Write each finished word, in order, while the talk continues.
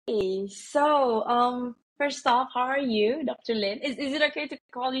First off, how are you, Dr. Lin? Is it okay to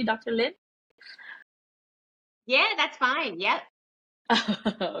call you Dr. Lin? Yeah, that's fine. Yep.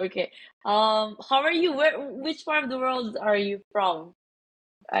 Okay. How are you? Which part of the world are you from,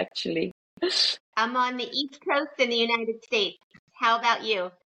 actually? I'm on the East Coast in the United States. How about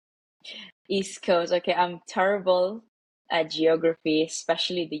you? East Coast. Okay, I'm terrible at geography,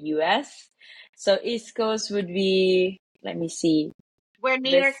 especially the US. So East Coast would be, let me see, Where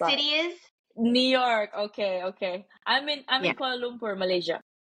New this York side. City is? New York. Okay, okay. I'm in Yeah. Kuala Lumpur, Malaysia.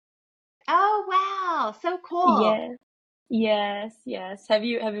 Oh, wow. So cool. Yes, yes, yes. Have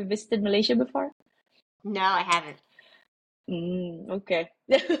you visited Malaysia before? No, I haven't. Okay.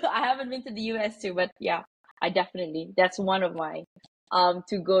 I haven't been to the US too, but yeah, I definitely that's one of my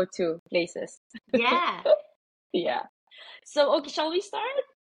to go to places. Yeah, Yeah. So okay, shall we start?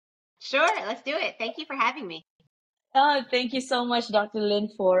 sure. Let's do it. Thank you for having me. Thank you so much, Dr. Lin,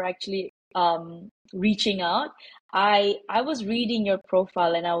 for actually reaching out. I was reading your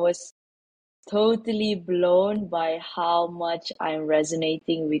profile and I was totally blown by how much I'm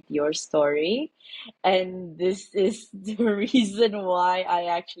resonating with your story. And this is the reason why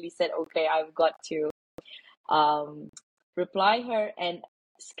I actually said, okay, I've got to um, reply her and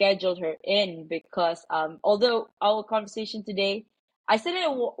schedule her in because although our conversation today, I said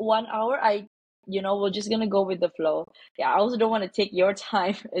in 1 hour, we're just gonna go with the flow. Yeah, I also don't want to take your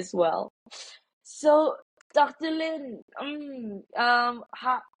time as well. So, Dr. Lin,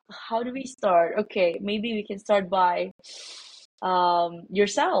 how do we start? Okay, maybe we can start by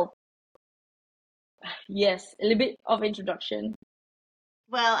yourself. Yes, a little bit of introduction.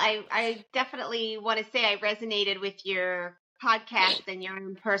 Well, I definitely want to say I resonated with your podcast and your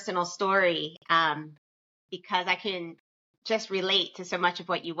own personal story, because I can just relate to so much of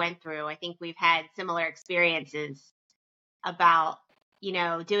what you went through. I think we've had similar experiences about,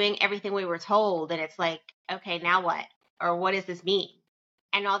 doing everything we were told. And it's like, okay, now what? Or what does this mean?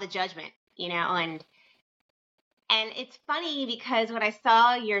 And all the judgment, and it's funny because when I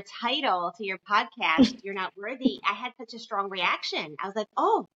saw your title to your podcast, You're Not Worthy, I had such a strong reaction. I was like,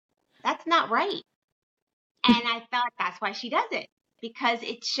 oh, that's not right. And I thought that's why she does it, because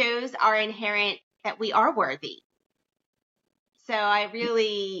it shows our inherent that we are worthy. So I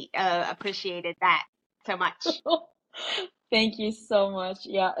really appreciated that so much. Thank you so much.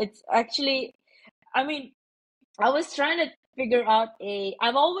 Yeah, it's actually, I mean, I was trying to figure out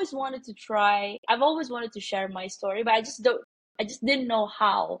I've always wanted to share my story, but I just didn't know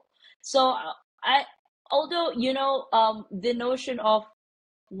how. So I, although, the notion of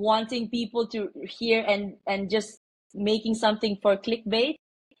wanting people to hear and just making something for clickbait,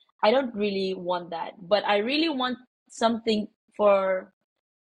 I don't really want that, but I really want something for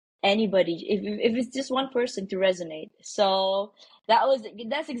anybody if it's just one person to resonate. So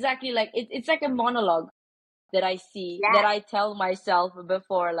that's exactly like it's like a monologue that I see, that Yeah, I tell myself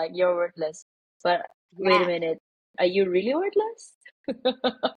before, like, you're worthless. But wait a yeah, minute, are you really worthless?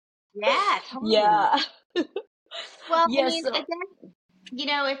 yeah, totally. Yeah. Well, I Yes. mean, I guess,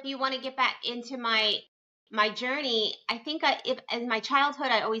 if you want to get back into my journey, I think if in my childhood,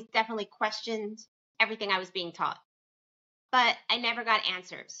 I always definitely questioned everything I was being taught, but I never got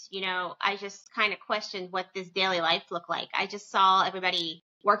answers. I just kind of questioned what this daily life looked like. I just saw everybody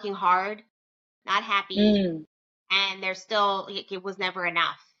working hard, not happy, Mm, and they're still, it was never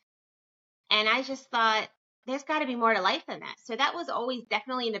enough. And I just thought, there's got to be more to life than that. So that was always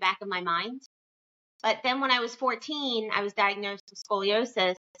definitely in the back of my mind. But then when I was 14, I was diagnosed with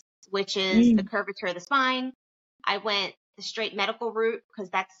scoliosis, which is the mm, curvature of the spine. I went the straight medical route because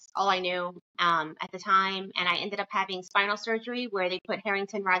that's all I knew at the time. And I ended up having spinal surgery where they put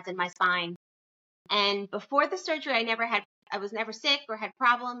Harrington rods in my spine. And before the surgery, I was never sick or had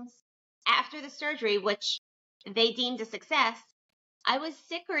problems. After the surgery, which they deemed a success, I was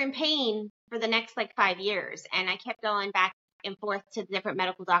sick or in pain for the next like 5 years. And I kept going back and forth to different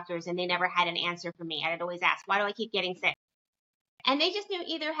medical doctors, and they never had an answer for me. I'd always ask, why do I keep getting sick? And they just knew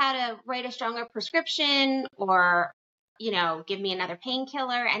either how to write a stronger prescription or, give me another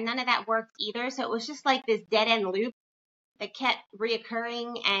painkiller. And none of that worked either. So it was just like this dead end loop that kept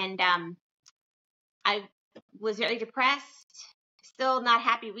reoccurring. And I was very depressed, still not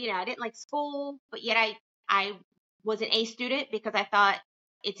happy. I didn't like school, but yet I was an A student because I thought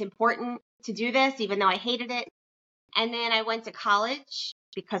it's important to do this, even though I hated it. And then I went to college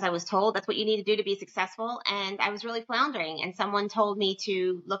because I was told that's what you need to do to be successful. And I was really floundering. And someone told me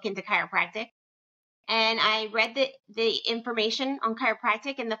to look into chiropractic. And I read the information on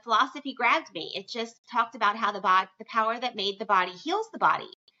chiropractic, and the philosophy grabbed me. It just talked about how the power that made the body heals the body.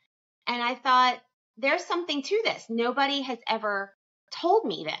 And I thought, there's something to this. Nobody has ever told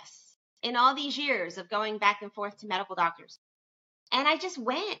me this in all these years of going back and forth to medical doctors. And I just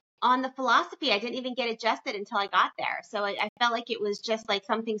went on the philosophy. I didn't even get adjusted until I got there. So I felt like it was just like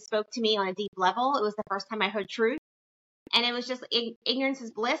something spoke to me on a deep level. It was the first time I heard truth. And it was just ignorance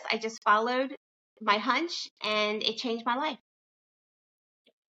is bliss. I just followed my hunch and it changed my life.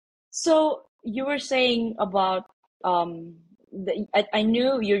 So you were saying about I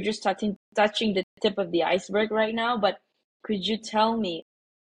knew you're just touching the tip of the iceberg right now, but could you tell me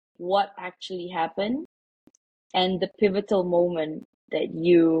what actually happened and the pivotal moment that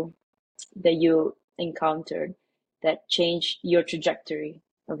you encountered that changed your trajectory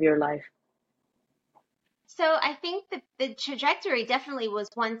of your life? So I think that the trajectory definitely was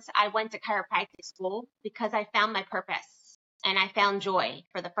once I went to chiropractic school because I found my purpose and I found joy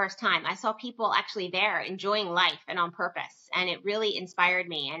for the first time. I saw people actually there enjoying life and on purpose, and it really inspired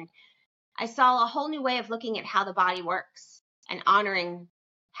me. And I saw a whole new way of looking at how the body works and honoring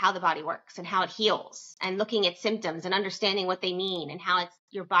how the body works and how it heals and looking at symptoms and understanding what they mean and how it's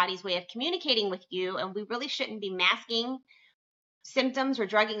your body's way of communicating with you. And we really shouldn't be masking symptoms or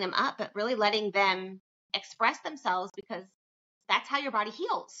drugging them up, but really letting them express themselves because that's how your body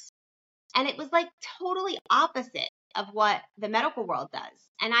heals. And it was like totally opposite of what the medical world does.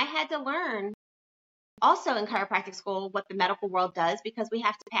 And I had to learn also in chiropractic school what the medical world does because we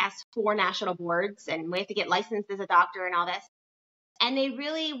have to pass 4 national boards and we have to get licensed as a doctor and all this. And they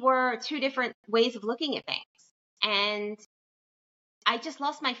really were 2 different ways of looking at things. And I just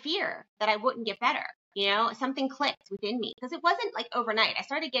lost my fear that I wouldn't get better. Something clicked within me because it wasn't like overnight. I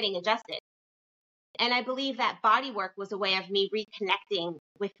started getting adjusted. And I believe that body work was a way of me reconnecting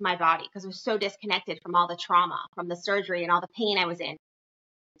with my body because I was so disconnected from all the trauma, from the surgery and all the pain I was in.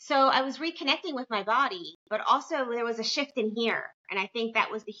 So I was reconnecting with my body, but also there was a shift in here. And I think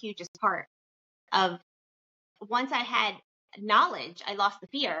that was the hugest part of once I had knowledge, I lost the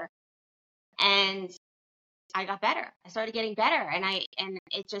fear and I got better. I started getting better and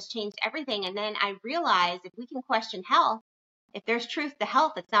it just changed everything. And then I realized if we can question health, if there's truth to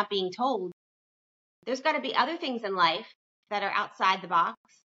health that's not being told, there's got to be other things in life that are outside the box,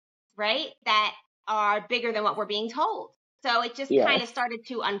 right? That are bigger than what we're being told. So it just kind of Yes. started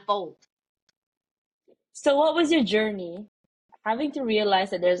to unfold. So what was your journey having to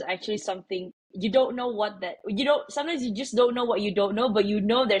realize that there's actually something you don't know you don't sometimes you just don't know what you don't know, but you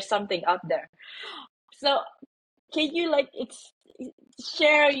know there's something out there. So can you like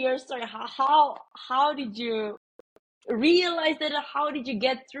share your story? How did you realize that? How did you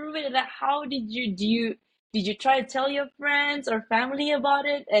get through it? And how did you try to tell your friends or family about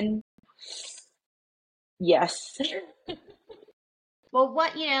it? And yes. Well,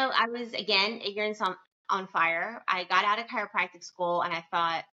 I was again, ignorance on fire. I got out of chiropractic school and I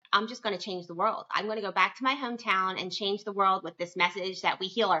thought, I'm just going to change the world. I'm going to go back to my hometown and change the world with this message that we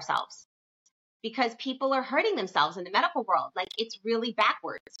heal ourselves because people are hurting themselves in the medical world. Like it's really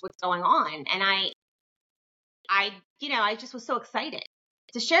backwards what's going on. And I just was so excited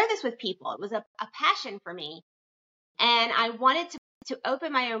to share this with people. It was a passion for me. And I wanted to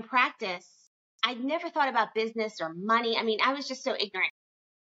open my own practice. I'd never thought about business or money. I mean, I was just so ignorant.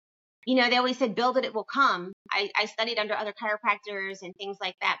 They always said, build it, it will come. I studied under other chiropractors and things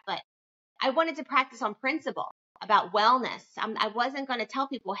like that, but I wanted to practice on principle about wellness. I wasn't going to tell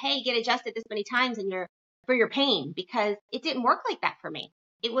people, hey, get adjusted this many times for your pain, because it didn't work like that for me.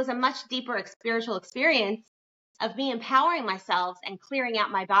 It was a much deeper spiritual experience of me empowering myself and clearing out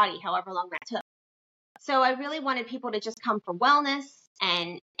my body, however long that took. So I really wanted people to just come for wellness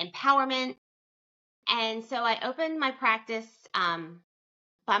and empowerment. And so I opened my practice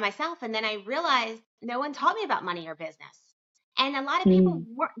by myself. And then I realized no one taught me about money or business. And a lot of people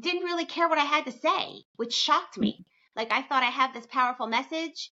Mm. didn't really care what I had to say, which shocked me. Like I thought I had this powerful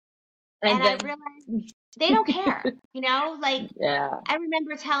message and And I then realized they don't care, like yeah. I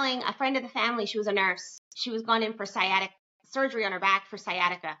remember telling a friend of the family, she was a nurse. She was going in for sciatic surgery on her back for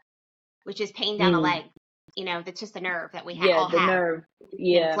sciatica, which is pain down the Mm. leg. That's just a nerve that we Yeah, all the have. nerve. It's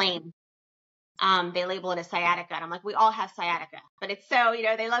Yeah. inflamed. They label it as sciatica. And I'm like, we all have sciatica, but it's so,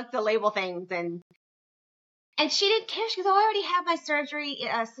 they like to label things and she didn't care. She goes, oh, I already have my surgery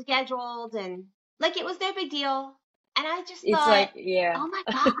scheduled. And like, it was no big deal. And I just It's thought, like, yeah. oh my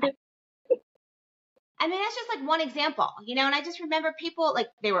God. I mean, that's just like one example, and I just remember people like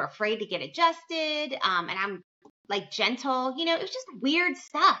they were afraid to get adjusted. And I'm like gentle, it was just weird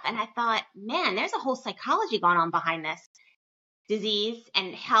stuff. And I thought, man, there's a whole psychology going on behind this disease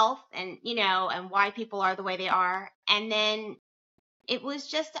and health and, and why people are the way they are. And then it was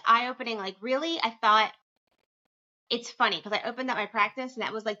just eye opening. Like, really? I thought it's funny because I opened up my practice and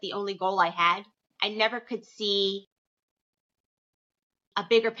that was like the only goal I had. I never could see a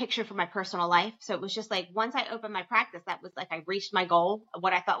bigger picture for my personal life. So it was just like, once I opened my practice, that was like, I reached my goal of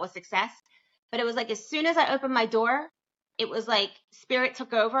what I thought was success. But it was like, as soon as I opened my door, it was like spirit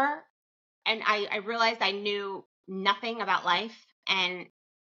took over, and I realized I knew nothing about life. And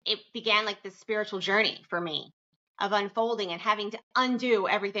it began like this spiritual journey for me of unfolding and having to undo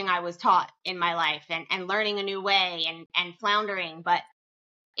everything I was taught in my life, and learning a new way, and floundering. But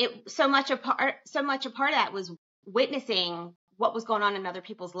so much a part of that was witnessing what was going on in other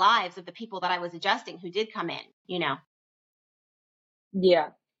people's lives, of the people that I was adjusting who did come in. Yeah.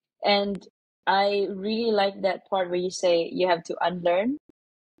 And I really like that part where you say you have to unlearn,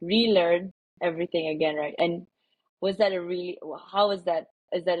 relearn everything again, right? And was that a really, how was that?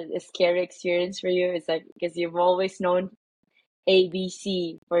 Is that a scary experience for you? It's like, because you've always known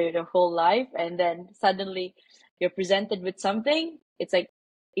ABC for your whole life, and then suddenly you're presented with something. It's like,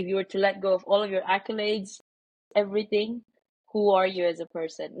 if you were to let go of all of your accolades, everything, who are you as a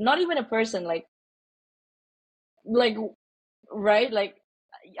person? Not even a person, like, right? Like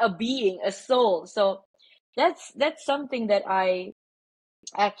a being, a soul. So that's something that I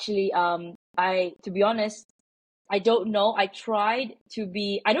actually, I, to be honest, I don't know. I tried to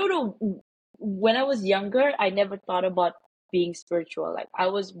be, I don't know. When I was younger, I never thought about being spiritual. Like, I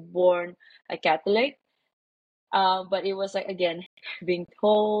was born a Catholic, but it was like, again, being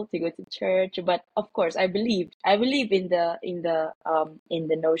told to go to church. But of course, I believe in the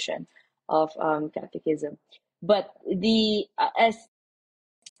notion of catechism. But as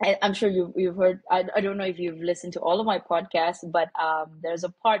I'm sure you've heard, I don't know if you've listened to all of my podcasts, but there's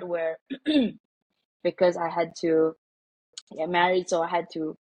a part where because I had to get married, so I had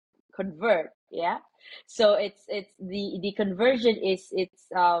to convert. Yeah. So it's the conversion is, it's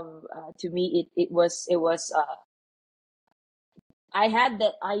to me, it was I had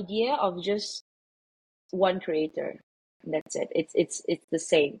that idea of just one creator. That's it. It's the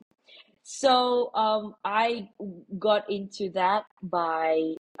same. So I got into that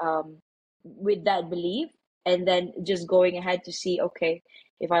by with that belief, and then just going ahead to see, okay,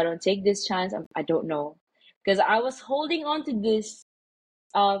 if I don't take this chance, I don't know, because I was holding on to this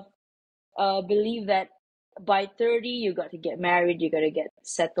uh belief that by 30 you got to get married, you got to get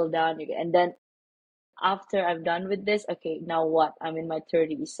settled down, and then after I'm done with this, okay, now what? I'm in my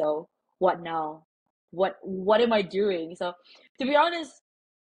 30s, so what now? What am I doing? So to be honest,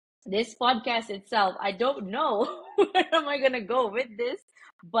 this podcast itself, I don't know where am I gonna go with this,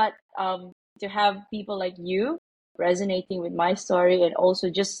 but to have people like you resonating with my story, and also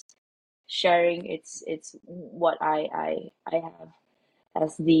just sharing, it's what I have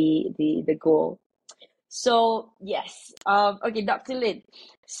as the goal. So yes, okay, Dr. Lin.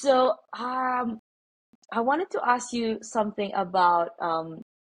 So I wanted to ask you something about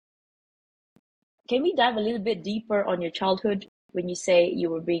can we dive a little bit deeper on your childhood when you say you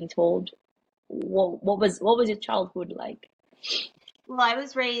were being told? What was your childhood like? Well, I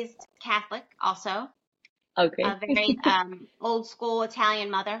was raised Catholic also, a Okay. very old school Italian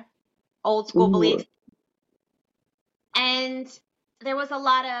mother, old school Ooh. belief. And there was a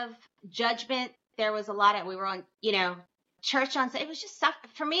lot of judgment. There was a lot of, we were on, church on, it was just,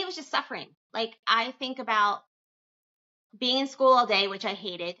 for me, it was just suffering. Like, I think about being in school all day, which I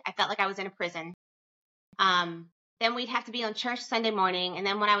hated. I felt like I was in a prison. Um, then we'd have to be on church Sunday morning. And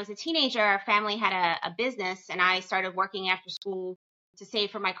then when I was a teenager, our family had a business, and I started working after school to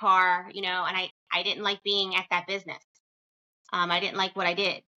save for my car, and I didn't like being at that business. I didn't like what I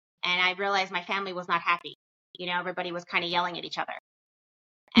did. And I realized my family was not happy. Everybody was kind of yelling at each other.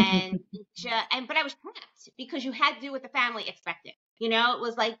 And but I was trapped because you had to do what the family expected. It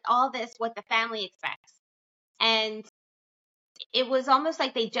was like all this, what the family expects. And it was almost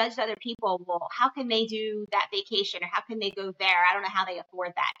like they judged other people. Well, how can they do that vacation, or how can they go there? I don't know how they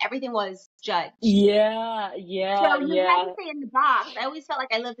afford that. Everything was judged. Yeah, So yeah, you had to yeah. stay in the box. I always felt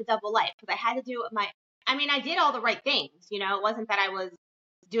like I lived a double life because I had to do I did all the right things. It wasn't that I was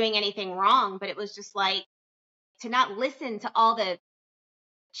doing anything wrong, but it was just like, to not listen to all the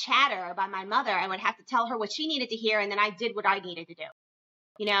chatter by my mother. I would have to tell her what she needed to hear, and then I did what I needed to do.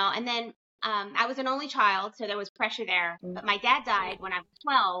 And then I was an only child, so there was pressure there. Mm. But my dad died when I was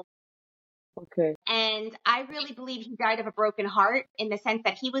 12, Okay. and I really believe he died of a broken heart, in the sense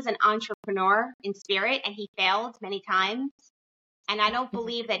that he was an entrepreneur in spirit, and he failed many times. And I don't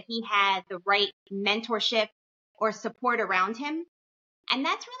believe that he had the right mentorship or support around him. And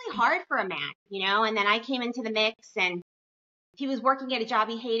that's really hard for a man, And then I came into the mix, and he was working at a job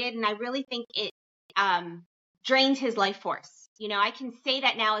he hated. And I really think it drained his life force. I can say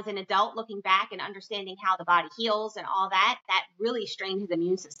that now as an adult, looking back and understanding how the body heals and all that, that really strained his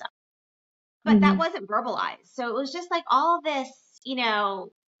immune system. But that Mm-hmm. wasn't verbalized. So it was just like all this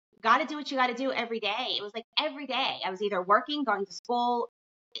got to do what you got to do every day. It was like every day I was either working, going to school,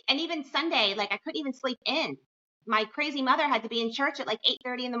 and even Sunday, like I couldn't even sleep in. My crazy mother had to be in church at like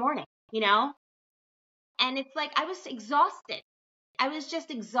 8:30 in the morning, and it's like I was exhausted. I was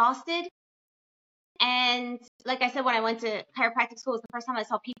just exhausted. And like I said, when I went to chiropractic school, it was the first time I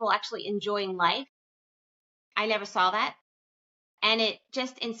saw people actually enjoying life. I never saw that. And it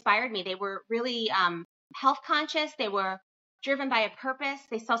just inspired me. They were really health conscious. They were driven by a purpose.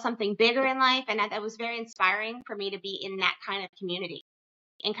 They saw something bigger in life. And that was very inspiring for me to be in that kind of community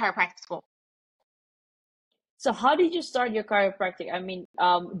in chiropractic school. So how did you start your chiropractic? I mean,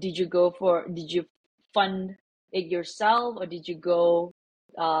 did you fund it yourself, or did you go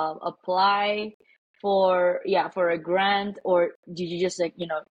apply for a grant, or did you just like,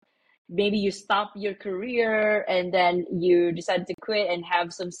 maybe you stop your career and then you decided to quit and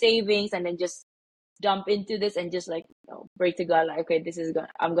have some savings and then just dump into this and just like, pray to God, like, okay,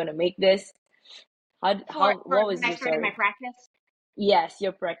 I'm gonna make this. For What was when I your started story? my practice. Yes,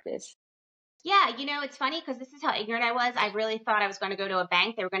 your practice. Yeah, it's funny because this is how ignorant I was. I really thought I was going to go to a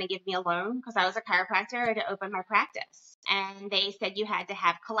bank. They were going to give me a loan because I was a chiropractor to open my practice. And they said you had to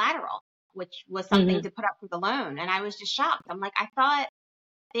have collateral, which was something Mm-hmm. to put up for the loan. And I was just shocked. I'm like, I thought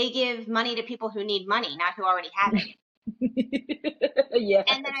they give money to people who need money, not who already have it. Yes.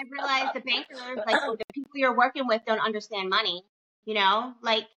 And then I realized the bankers, like the people you're working with don't understand money,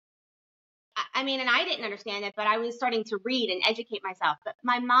 like, I mean, and I didn't understand it, but I was starting to read and educate myself. But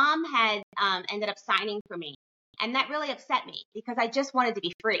my mom had ended up signing for me. And that really upset me because I just wanted to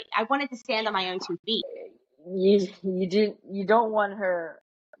be free. I wanted to stand on my own 2 feet. You don't want her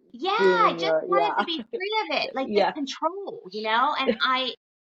Yeah, being I in just your, wanted yeah. to be free of it, like the Yeah. control,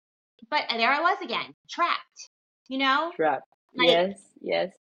 but there I was again, trapped, Trap. like, Yes,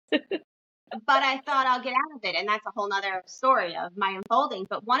 yes. but I thought I'll get out of it. And that's a whole nother story of my unfolding.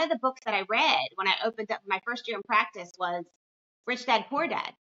 But one of the books that I read when I opened up my first year in practice was Rich Dad Poor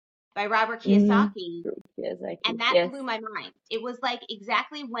Dad by Robert Mm-hmm. Kiyosaki. Yes, I And can. that Yes. blew my mind. It was like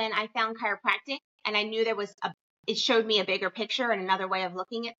exactly when I found chiropractic and I knew it showed me a bigger picture and another way of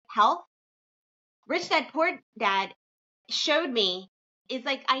looking at health. Rich Dad Poor Dad showed me is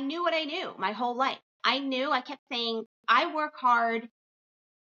like, I knew what I knew my whole life. I kept saying, I work hard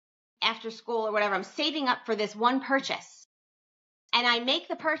after school or whatever. I'm saving up for this one purchase and I make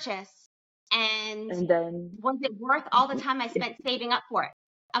the purchase. And And then, was it worth all the time I spent saving up for it?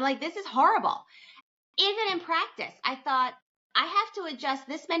 I'm like, this is horrible. Even in practice, I thought I have to adjust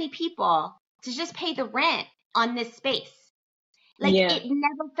this many people to just pay the rent on this space. Like yeah, it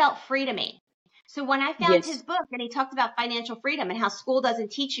never felt free to me. So when I found his yes, book and he talked about financial freedom and how school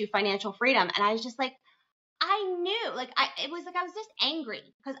doesn't teach you financial freedom, and I was just like, I knew, like it was like I was just angry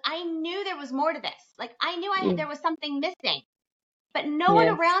because I knew there was more to this. Like I knew there was something missing, but no one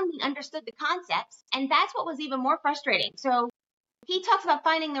yes, around me understood the concepts, and that's what was even more frustrating. So he talks about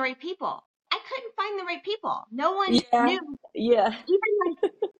finding the right people. I couldn't find the right people. No one yeah, knew. yeah. Even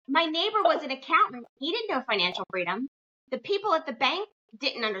my neighbor was an accountant. He didn't know financial freedom. The people at the bank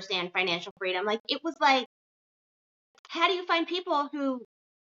didn't understand financial freedom. Like it was like, how do you find people who,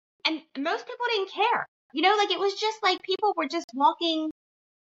 and most people didn't care. Like it was just like people were just walking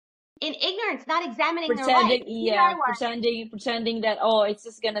in ignorance, not examining their life. Pretending, Here I yeah, was. pretending that, oh, it's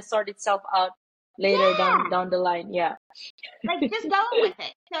just gonna sort itself out later Yeah. down the line. Yeah. Like just going with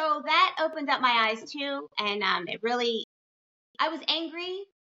it. So that opened up my eyes too. And I was angry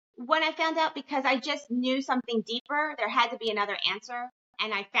when I found out because I just knew something deeper. There had to be another answer.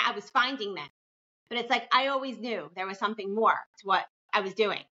 And I was finding them. But it's like I always knew there was something more to what I was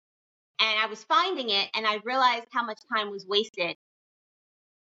doing. And I was finding it and I realized how much time was wasted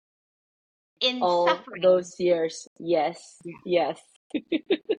in All suffering. those years. Yes, Yeah. yes.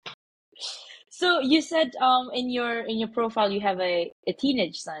 So you said in your profile you have a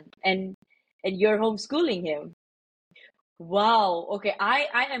teenage son, and you're homeschooling him. Wow. Okay.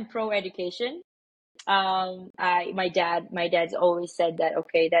 I am pro education. I my dad's always said that,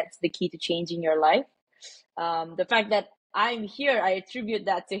 okay, that's the key to changing your life. The fact that I'm here, I attribute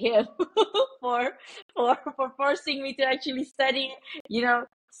that to him for for forcing me to actually study,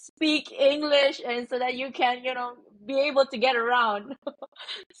 speak English, and so that you can, be able to get around.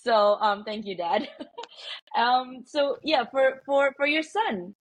 So thank you, Dad. So yeah, for your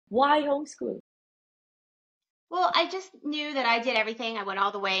son, why homeschool? Well, I just knew that I did everything. I went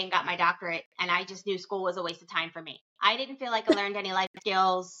all the way and got my doctorate, and I just knew school was a waste of time for me. I didn't feel like I learned any life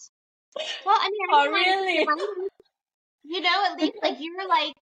skills. Well, I mean, I Oh, didn't learn to speak really? language, at least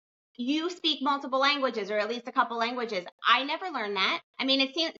like you speak multiple languages or at least a couple languages. I never learned that. I mean,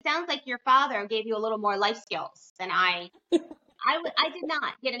 it sounds like your father gave you a little more life skills than I I did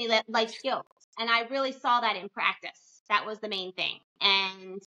not get any life skills. And I really saw that in practice. That was the main thing.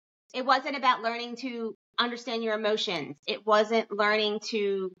 And it wasn't about learning to understand your emotions. It wasn't learning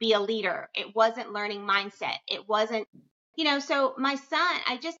to be a leader. It wasn't learning mindset. It wasn't, so my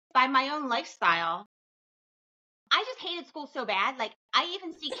son, by my own lifestyle, I just hated school so bad. Like, I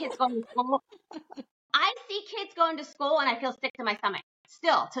even see kids going to school. I see kids going to school and I feel sick to my stomach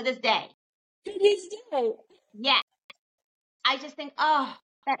still to this day. To this day. Yeah. I just think, oh,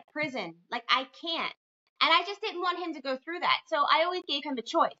 that prison, like I can't. And I just didn't want him to go through that. So I always gave him a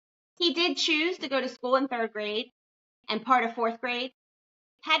choice. He did choose to go to school in third grade and part of fourth grade,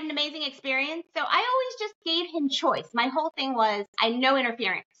 had an amazing experience. So I always just gave him choice. My whole thing was no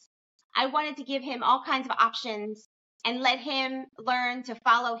interference. I wanted to give him all kinds of options and let him learn to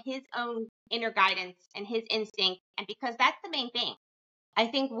follow his own inner guidance and his instinct. And because that's the main thing, I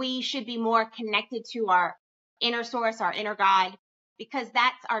think we should be more connected to our inner source, our inner God, because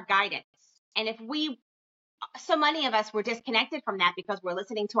that's our guidance. And so many of us were disconnected from that because we're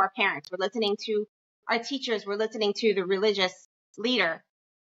listening to our parents, we're listening to our teachers, we're listening to the religious leader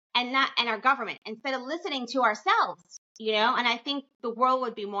and our government instead of listening to ourselves, and I think the world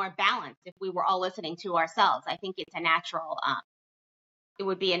would be more balanced if we were all listening to ourselves. I think it's a natural, it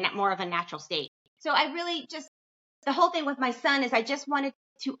would be more of a natural state. So I really the whole thing with my son is I just wanted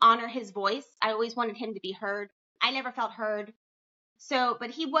to honor his voice. I always wanted him to be heard. I never felt heard. So, but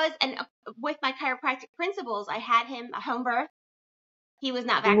he was, and with my chiropractic principles, I had him a home birth. He was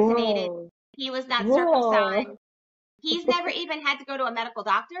not vaccinated. Whoa. He was not Whoa. circumcised. He's never even had to go to a medical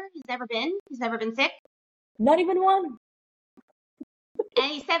doctor. He's never been sick. Not even one.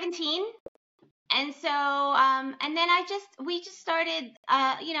 And he's 17. And so, and then we just started,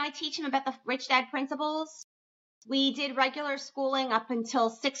 I teach him about the Rich Dad principles. We did regular schooling up until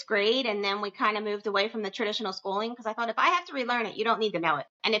sixth grade, and then we kind of moved away from the traditional schooling because I thought if I have to relearn it, you don't need to know it.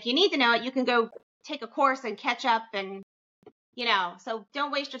 And if you need to know it, you can go take a course and catch up and, so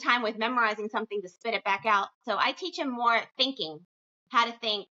don't waste your time with memorizing something to spit it back out. So I teach him more thinking, how to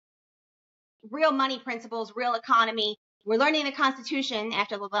think, real money principles, real economy. We're learning the Constitution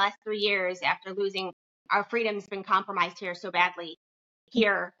after the last 3 years, after losing our freedom's been compromised here so badly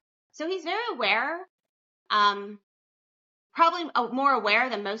here. So he's very aware. Probably more aware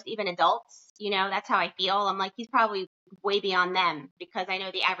than most even adults. That's how I feel. I'm like, he's probably way beyond them because I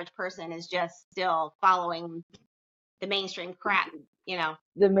know the average person is just still following the mainstream crap,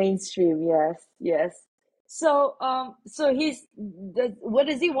 The mainstream, yes. So, what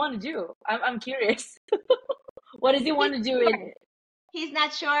does he want to do? I'm curious. What does he want to do in? He's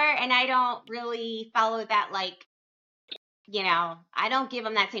not sure, and I don't really follow that. Like, I don't give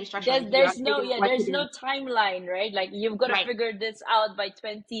him that same structure like you. I figure out what to There's do. no timeline, right? Like you've got to Right. figure this out by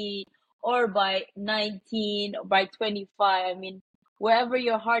 20 or by 19 or by 25. I mean, wherever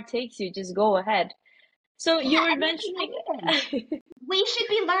your heart takes you, just go ahead. So Yeah, you were I mean, mentioning, again, we should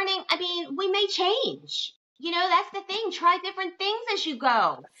be learning. I mean, we may change. That's the thing. Try different things as you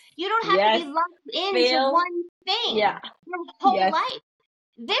go. You don't have to be yes, locked into fail, one yeah, thing your whole yes, life.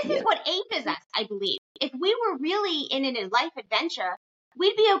 This is yes, what ages us, I believe. If we were really in a life adventure,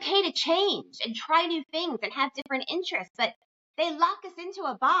 we'd be okay to change and try new things and have different interests. But they lock us into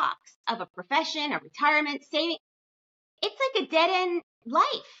a box of a profession, a retirement, saving. It's like a dead end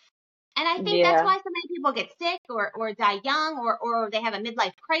life. And I think that's yeah. why so many people get sick or die young or they have a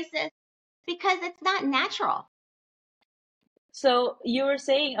midlife crisis because it's not natural. So you were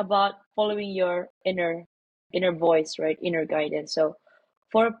saying about following your inner voice, right? Inner guidance. So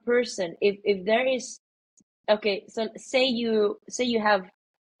for a person, if there is, okay, so you have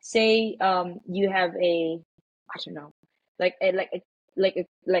a, I don't know, like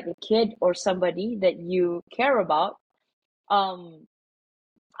a kid or somebody that you care about. Um,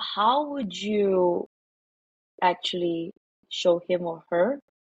 how would you actually show him or her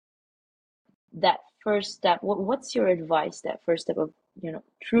that first step? What's your advice? That first step of,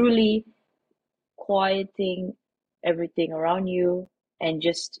 truly quieting everything around you and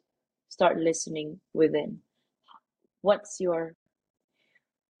just start listening within. What's your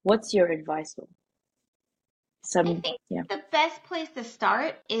advice? I Some, think yeah. the best place to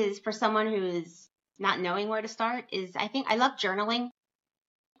start is for someone who is not knowing where to start is I love journaling.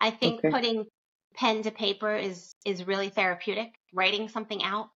 I think Okay. putting pen to paper is really therapeutic, writing something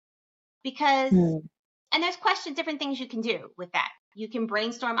out because Hmm. and there's different things you can do with that. You can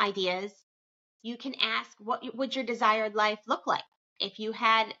brainstorm ideas. You can ask what would your desired life look like? If you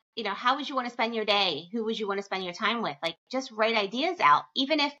had, how would you want to spend your day? Who would you want to spend your time with? Like just write ideas out.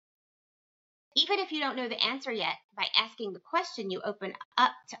 Even if you don't know the answer yet, by asking the question, you open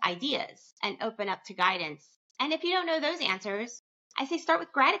up to ideas and open up to guidance. And if you don't know those answers, I say start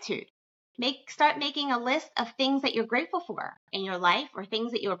with gratitude. Start making a list of things that you're grateful for in your life or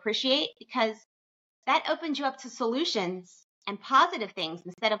things that you appreciate, because that opens you up to solutions and positive things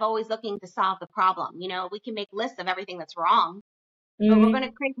instead of always looking to solve the problem. We can make lists of everything that's wrong, but we're going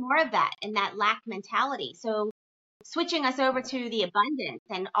to Mm, create more of that and that lack mentality. So switching us over to the abundance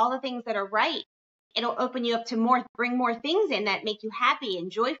and all the things that are right, it'll open you up to bring more things in that make you happy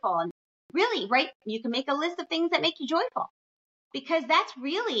and joyful. And really, right, you can make a list of things that make you joyful, because that's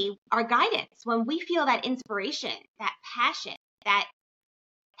really our guidance. When we feel that inspiration, that passion, that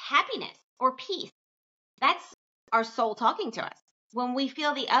happiness or peace, that's our soul talking to us. When we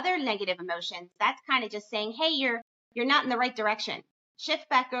feel the other negative emotions, that's kind of just saying, hey, you're not in the right direction. Shift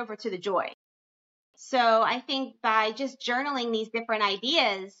back over to the joy. So I think by just journaling these different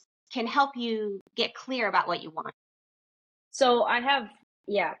ideas can help you get clear about what you want. so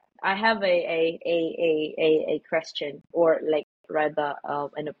yeah, I have a question, or like rather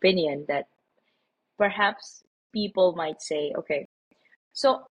an opinion that perhaps people might say, okay,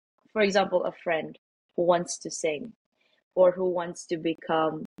 so for example, a friend who wants to sing or who wants to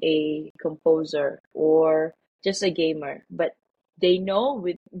become a composer or just a gamer, but they know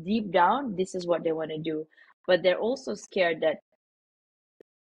with deep down this is what they want to do, but they're also scared that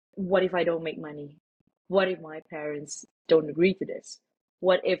what if I don't make money? What if my parents don't agree to this?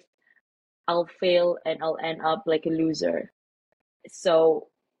 What if I'll fail and I'll end up like a loser? So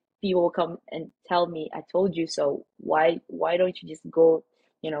people will come and tell me, I told you so. Why don't you just go,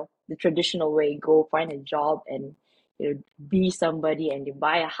 the traditional way, go find a job and be somebody and you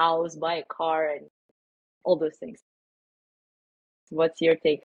buy a house, buy a car and all those things. What's your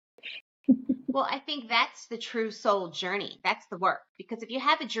take? Well, I think that's the true soul journey. That's the work. Because if you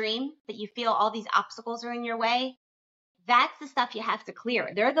have a dream, but you feel all these obstacles are in your way, that's the stuff you have to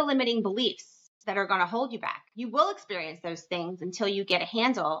clear. They're the limiting beliefs that are going to hold you back. You will experience those things until you get a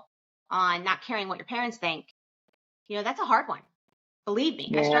handle on not caring what your parents think. That's a hard one. Believe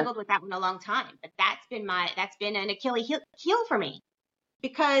me, I Yeah. struggled with that one a long time, but that's been an Achilles heel for me,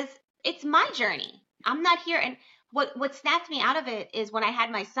 because it's my journey. I'm not here. And what snapped me out of it is when I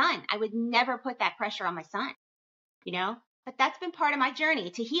had my son. I would never put that pressure on my son, you know, but that's been part of my journey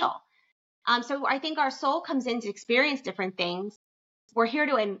to heal. So I think our soul comes in to experience different things. We're here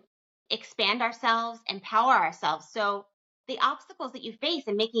to expand ourselves, empower ourselves. So the obstacles that you face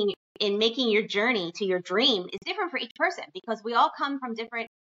in making your journey to your dream is different for each person, because we all come from different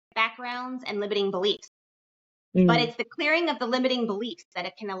backgrounds and limiting beliefs. But Mm, it's the clearing of the limiting beliefs that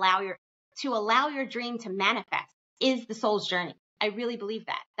it can allow your dream to manifest is the soul's journey. I really believe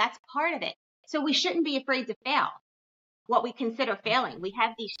that. That's part of it. So we shouldn't be afraid to fail what we consider failing. We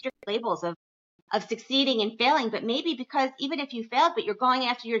have these strict labels of succeeding and failing, but maybe because even if you failed, but you're going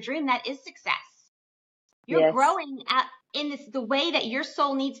after your dream, that is success. You're yes. growing in the way that your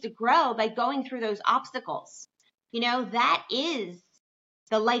soul needs to grow by going through those obstacles. That is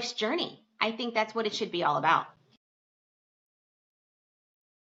the life's journey. I think that's what it should be all about.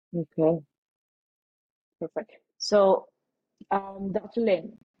 Okay, perfect. So, Dr.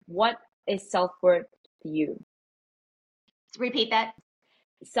 Lin, what is self-worth to you? Repeat that.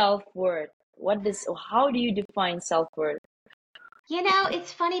 Self-worth. How do you define self-worth?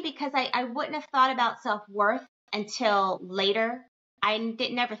 It's funny because I wouldn't have thought about self-worth until later.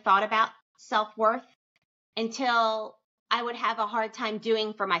 Never thought about self-worth until I would have a hard time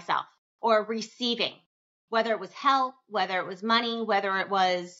doing for myself or receiving, whether it was help, whether it was money, whether it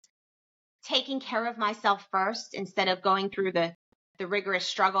was taking care of myself first instead of going through the rigorous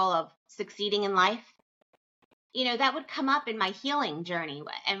struggle of succeeding in life. That would come up in my healing journey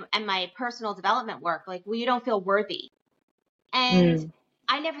and my personal development work. Like, well, you don't feel worthy. And Mm,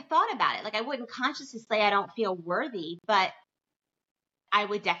 I never thought about it. Like, I wouldn't consciously say I don't feel worthy, but I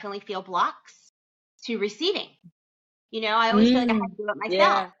would definitely feel blocks to receiving. I always feel like I had mm, to do it myself.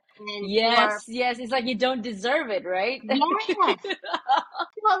 yeah. And or Yes, yes. It's like you don't deserve it, right? yes.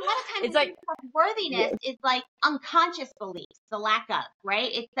 Well, a lot of times It's I like, think self-worthiness yes, is like unconscious beliefs, the lack of, right?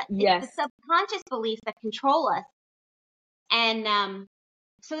 It's the yes, subconscious beliefs that control us. And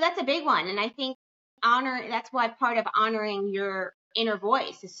so that's a big one. And I think that's why part of honoring your inner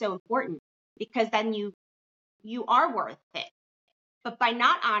voice is so important, because then you are worth it. But by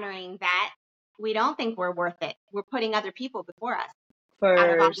not honoring that, we don't think we're worth it. We're putting other people before us out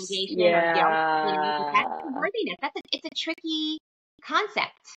of first. obligation or guilt, but that's the Yeah, worthiness. It's a tricky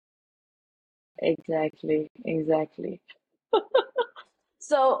concept. exactly, exactly.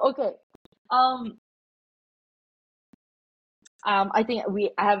 So, okay. Um, I think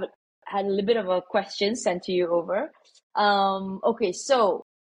I have had a little bit of a question sent to you over. Okay, so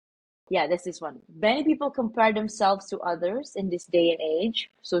yeah, this is one. Many people compare themselves to others in this day and age,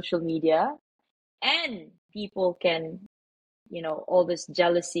 social media, and people can, all this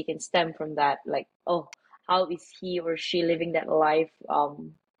jealousy can stem from that. Like, oh, how is he or she living that life?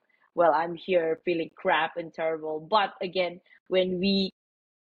 Well, I'm here feeling crap and terrible. But again, when we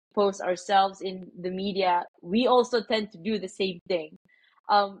post ourselves in the media, we also tend to do the same thing.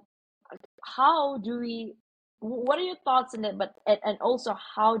 Um, how do we, what are your thoughts on it? But, and also,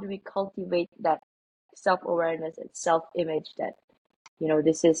 how do we cultivate that self-awareness and self-image that,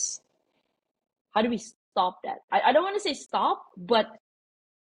 this is, how do we stop that? I don't want to say stop, but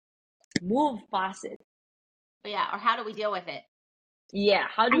move past it. Yeah, or how do we deal with it? Yeah,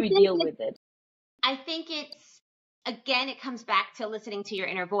 how do I we think deal it, with it? I think it's again, it comes back to listening to your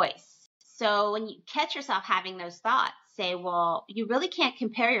inner voice. So when you catch yourself having those thoughts, say, well, you really can't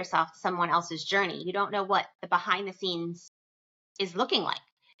compare yourself to someone else's journey. You don't know what the behind the scenes is looking like.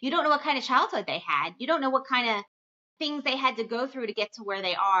 You don't know what kind of childhood they had. You don't know what kind of things they had to go through to get to where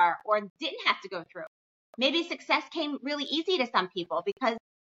they are or didn't have to go through. Maybe success came really easy to some people because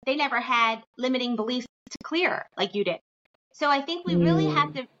they never had limiting beliefs to clear like you did. So I think we really have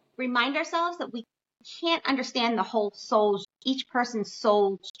Mm, to remind ourselves that we can't understand the whole soul's, each person's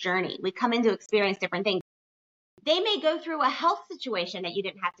soul's journey. We come in to experience different things. They may go through a health situation that you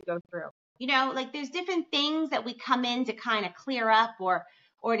didn't have to go through. Like there's different things that we come in to kind of clear up or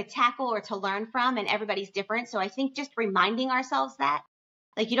to tackle or to learn from, and everybody's different. So I think just reminding ourselves that,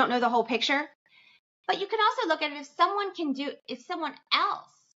 like you don't know the whole picture, but you can also look at it if someone else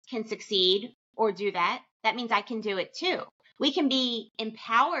can succeed or do that, that means I can do it too. We can be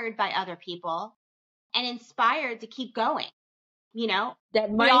empowered by other people and inspired to keep going. You know, that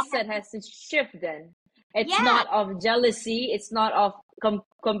we all have, mindset has to shift then. It's yeah, not of jealousy, it's not of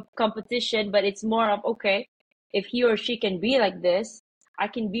competition, but it's more of, okay, if he or she can be like this, I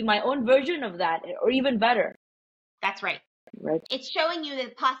can be my own version of that, or even better, that's right. right? It's showing you the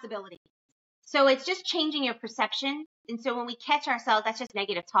possibility. So it's just changing your perception. And so when we catch ourselves, that's just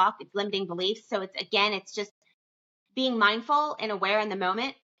negative talk. It's limiting beliefs. So it's just being mindful and aware in the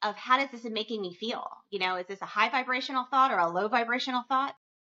moment of how does this making me feel? Is this a high vibrational thought or a low vibrational thought?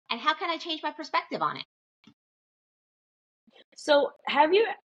 And how can I change my perspective on it? So have you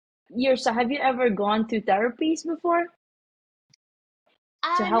ever gone to therapies before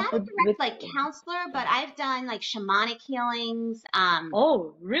to help Not a with direct like counselor, but I've done like shamanic healings.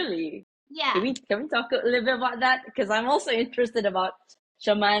 oh, really? Yeah. Can we talk a little bit about that? Because I'm also interested about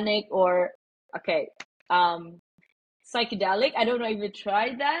shamanic or, okay, um psychedelic. I don't know if you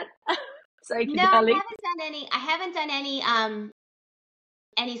tried that. No, Psychedelic. I haven't done any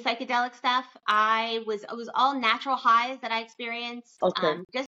psychedelic stuff. It was all natural highs that I experienced. Okay.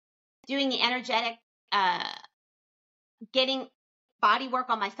 Just doing the energetic, uh, getting body work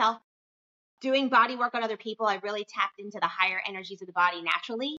on myself, doing body work on other people. I really tapped into the higher energies of the body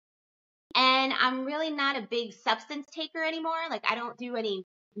naturally. And I'm really not a big substance taker anymore. Like I don't do any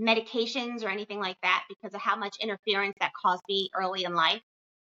medications or anything like that because of how much interference that caused me early in life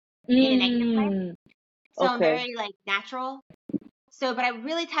in a negative way. Mm, So I'm okay. very like natural. So, but I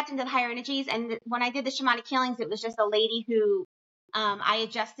really tapped into the higher energies. And when I did the shamanic healings, it was just a lady who I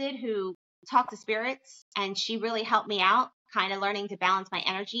adjusted, who talked to spirits, and she really helped me out, kind of learning to balance my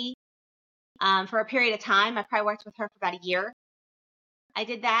energy for a period of time. I probably worked with her for about a year. I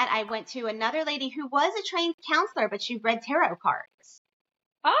did that. I went to another lady who was a trained counselor, but she read tarot cards,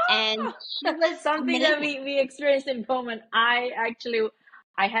 and Ah, she was something that amazing. we experienced in common. I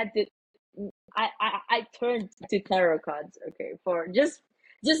had to I turned to tarot cards, okay, for just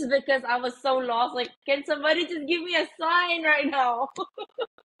because I was so lost. Like, can somebody just give me a sign right now?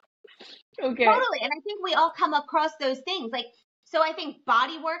 Okay. Totally. And I think we all come across those things. Like, so I think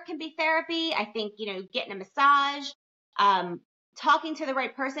body work can be therapy. I think, getting a massage, um, talking to the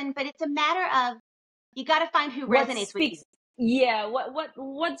right person, but it's a matter of you got to find who What resonates with you. speaks? Yeah.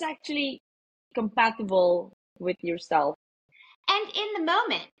 What's actually compatible with yourself? And in the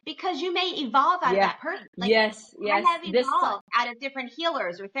moment, because you may evolve out of Yeah. that person. Like Yes. I Yes. have This time. evolved out of different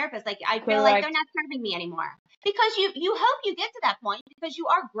healers or therapists. Like I feel like they're Correct. not serving me anymore because you hope you get to that point because you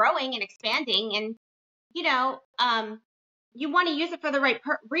are growing and expanding and, you know, um, you want to use it for the right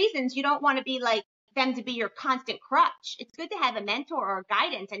reasons. You don't want to be like them to be your constant crutch. It's good to have a mentor or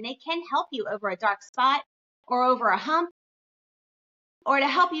guidance, and they can help you over a dark spot or over a hump or to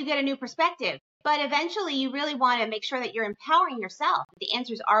help you get a new perspective. But eventually, you really want to make sure that you're empowering yourself. The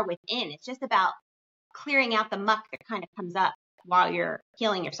answers are within. It's just about clearing out the muck that kind of comes up while you're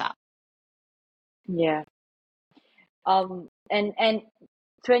healing yourself. Yeah. And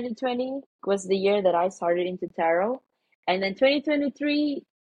 2020 was the year that I started into tarot, and then 2023.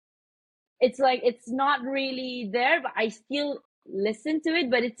 it's like it's not really there, but I still listen to it,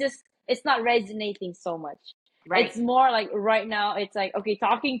 but it's not resonating so much. Right. It's more like right now, it's like, okay,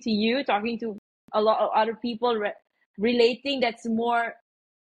 talking to you, talking to a lot of other people, relating, that's more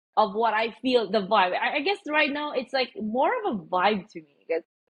of what I feel, the vibe. I guess right now it's like more of a vibe to me,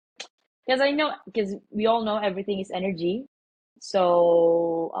 because I know, because we all know everything is energy.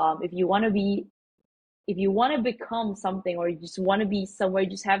 So if you want to become something, or you just want to be somewhere, you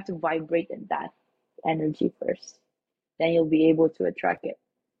just have to vibrate in that energy first. Then you'll be able to attract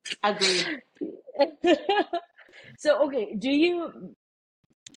Agreed. it. So, okay,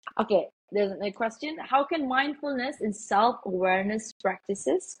 there's a question. How can mindfulness and self-awareness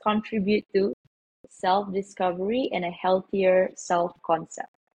practices contribute to self-discovery and a healthier self-concept,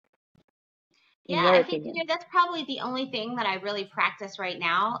 in Yeah, your I think, opinion? that's probably the only thing that I really practice right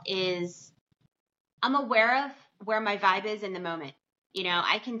now is I'm aware of where my vibe is in the moment.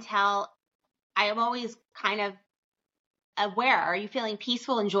 I can tell. I am always kind of aware. Are you feeling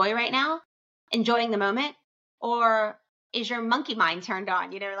peaceful and joy right now? Enjoying the moment? Or is your monkey mind turned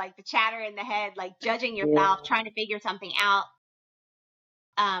on? Like the chatter in the head, like judging Yeah. yourself, trying to figure something out.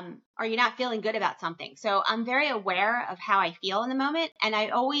 Are you not feeling good about something? So I'm very aware of how I feel in the moment. And I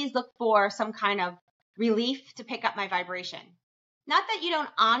always look for some kind of relief to pick up my vibration. Not that you don't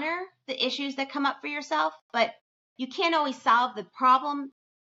honor the issues that come up for yourself, but you can't always solve the problem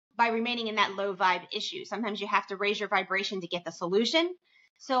by remaining in that low vibe issue. Sometimes you have to raise your vibration to get the solution.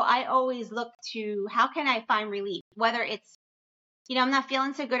 So I always look to how can I find relief? Whether it's, I'm not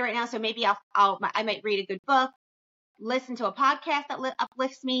feeling so good right now, so maybe I might read a good book, listen to a podcast that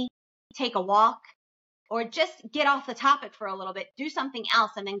uplifts me, take a walk, or just get off the topic for a little bit, do something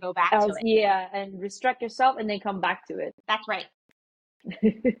else, and then go back to Else, it. yeah, and restrict yourself and then come back to it. That's right.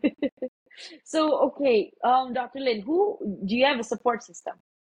 So, okay, Dr. Lin, who do you have a support system?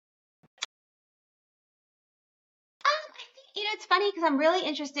 I think, it's funny because I'm really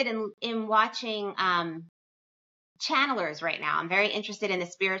interested in watching channelers right now. I'm very interested in the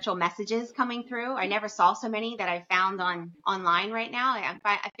spiritual messages coming through. I never saw so many that I found online right now.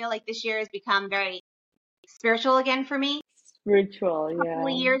 I feel like this year has become very spiritual again for me. Spiritual, A couple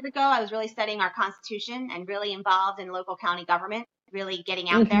of yeah. years ago, I was really studying our Constitution and really involved in local county government, really getting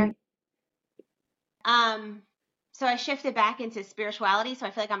out there. Hmm. So I shifted back into spirituality. So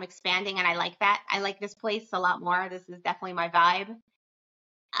I feel like I'm expanding and I like that. I like this place a lot more. This is definitely my vibe.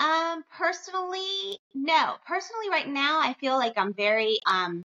 Personally, no. Personally, right now, I feel like I'm very,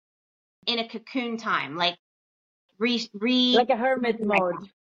 in a cocoon time, like Like a hermit right mode.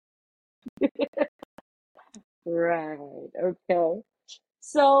 now. Right. Okay.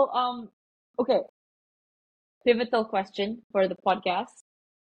 So, okay, pivotal question for the podcast.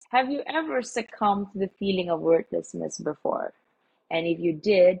 Have you ever succumbed to the feeling of worthlessness before? And if you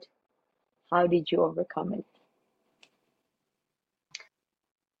did, how did you overcome it?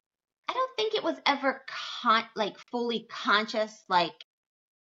 I don't think it was ever like fully conscious, like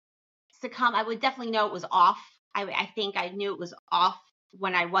succumb. I would definitely know it was off. I think I knew it was off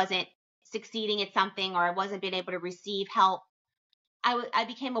when I wasn't succeeding at something or I wasn't being able to receive help. I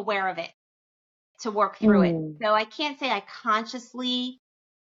became aware of it to work through it. Mm. So I can't say I consciously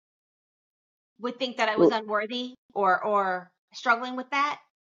would think that I was Mm-hmm. unworthy or struggling with that,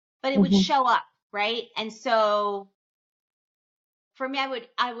 but it would show up, right? And so for me,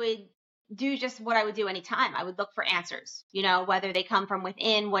 I would do just what I would do anytime. I would look for answers, whether they come from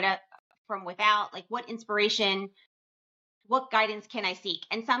within, from without, like what inspiration, what guidance can I seek?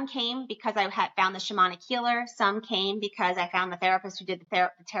 And some came because I had found the shamanic healer. Some came because I found the therapist who did the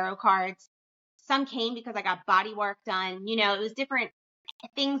tarot cards. Some came because I got body work done. It was different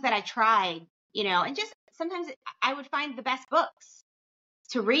things that I tried, and just sometimes I would find the best books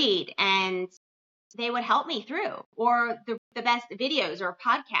to read and they would help me through, or the best videos or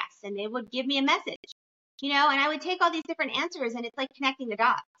podcasts, and they would give me a message, and I would take all these different answers and it's like connecting the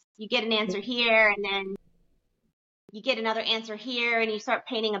dots. You get an answer here and then you get another answer here and you start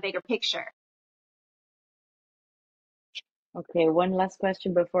painting a bigger picture. Okay, one last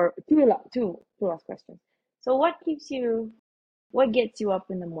question before two last questions. So, what gets you up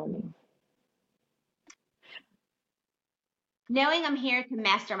in the morning? Knowing I'm here to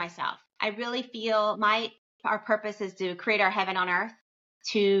master myself. I really feel our purpose is to create our heaven on earth,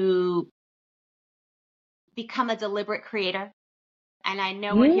 to become a deliberate creator. And I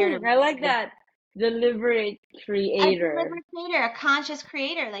know we're here to I like really that. Deliberate a creator, deliberate creator, a conscious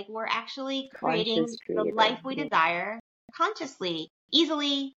creator. Like we're actually creating conscious the creator. life we Yeah. desire consciously,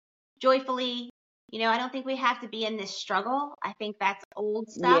 easily, joyfully. I don't think we have to be in this struggle. I think that's old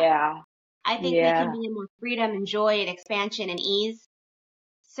stuff. Yeah. I think we can Yeah. be in more freedom and joy and expansion and ease.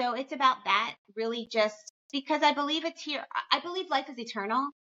 So it's about that, really, just because I believe it's here. I believe life is eternal.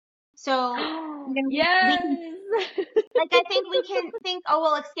 So, we can, Yes. like, I think we can think, oh,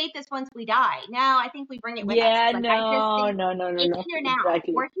 we'll escape this once we die. No, I think we bring it with us. Yeah, Like, I just no, think no, no, no, it's no. here now.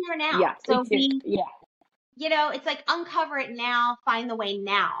 Exactly. We're here now. Yeah, So it's here. Yeah, it's like uncover it now, find the way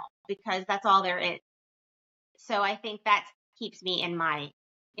now, because that's all there is. So I think that keeps me in my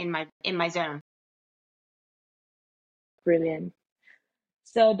zone. brilliant.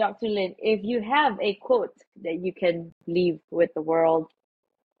 So, Dr. Lin, if you have a quote that you can leave with the world,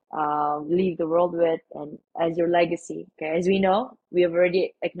 leave the world with, and as your legacy, okay, as we know, we have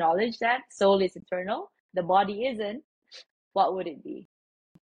already acknowledged that soul is eternal, the body isn't. What would it be?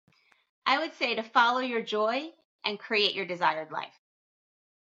 I would say to follow your joy and create your desired life.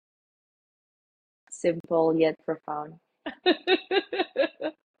 Simple yet profound.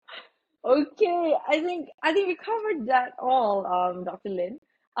 Okay, I think we covered that all, Dr. Lin.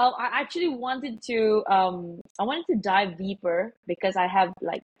 I wanted to dive deeper because I have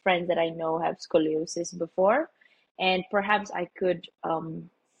like friends that I know have scoliosis before, and perhaps I could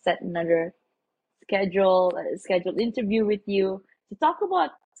set another scheduled interview with you to talk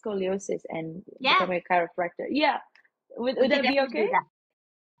about scoliosis and Yeah, becoming a chiropractor. Yeah, we would could that be definitely okay? do that.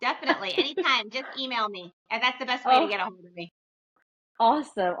 Definitely. Anytime, just email me. And that's the best way to Oh, get a hold of me.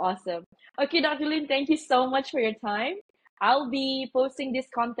 awesome, awesome. Okay, Dr. Lin, thank you so much for your time. I'll be posting this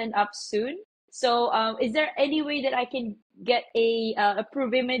content up soon. So, is there any way that I can get a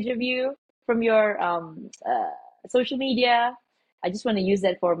approved image of you from your social media? I just want to use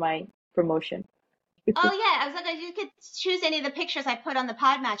that for my promotion. Oh yeah, I was like, you could choose any of the pictures I put on the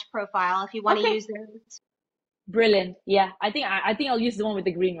Podmatch profile if you want to Okay, use those. brilliant. Yeah, I think I'll use the one with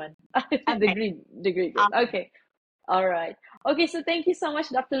the green one. Okay. The green one. Awesome. Okay, all right. Okay, so thank you so much,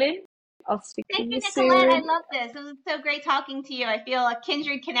 Dr. Lin. I'll speak to Thank you, you Nicolette. I soon. love this. It was so great talking to you. I feel a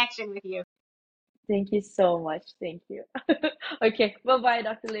kindred connection with you. Thank you so much. Thank you. Okay, bye bye,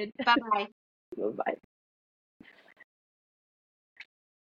 Dr. Lin. Bye bye. Bye bye.